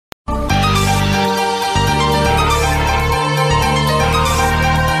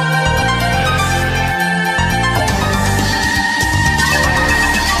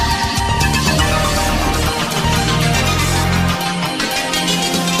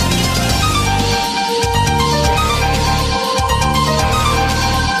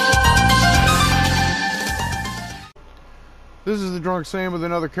Drunk Saiyan with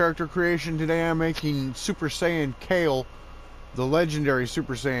another character creation. Today I'm making Super Saiyan Kale, the Legendary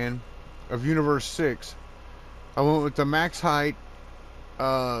Super Saiyan of Universe 6. I went with the max height,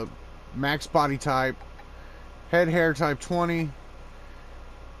 max body type, head hair type 20,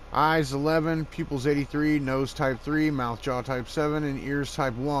 eyes 11, pupils 83, nose type 3, mouth jaw type 7, and ears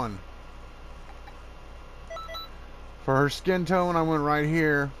type 1. For her skin tone, I went right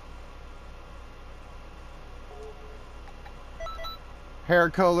here.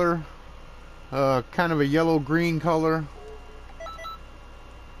 Hair color, kind of a yellow-green color.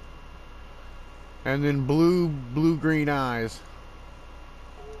 And then blue-green eyes.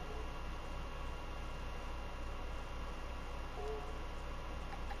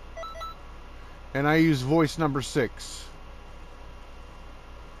 And I use voice number 6.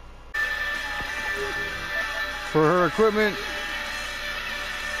 For her equipment,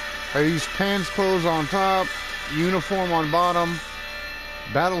 I use pants clothes on top, uniform on bottom,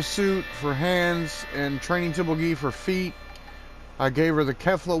 battle suit for hands, and training toboggi for feet. I gave her the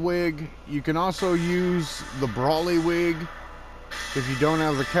Kefla wig. You can also use the Brawly wig if you don't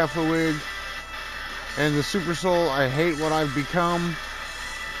have the Kefla wig. And the Super Soul, I hate what I've become,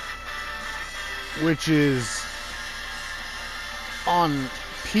 which is on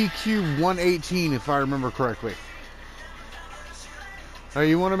PQ 118 if I remember correctly. Now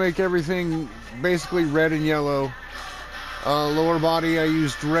you want to make everything basically red and yellow. Lower body I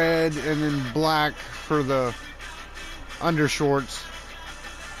used red and then black for the undershorts,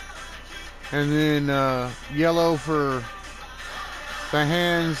 and then yellow for the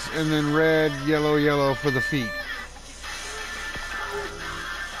hands, and then red, yellow for the feet.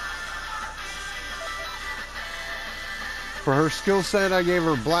 For her skill set, I gave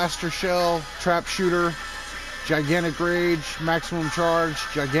her Blaster Shell, Trap Shooter, Gigantic Rage, Maximum Charge,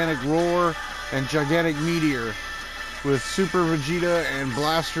 Gigantic Roar, and Gigantic Meteor, with Super Vegeta and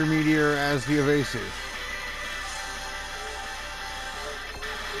Blaster Meteor as the evasive.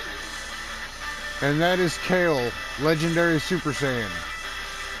 And that is Kale, Legendary Super Saiyan.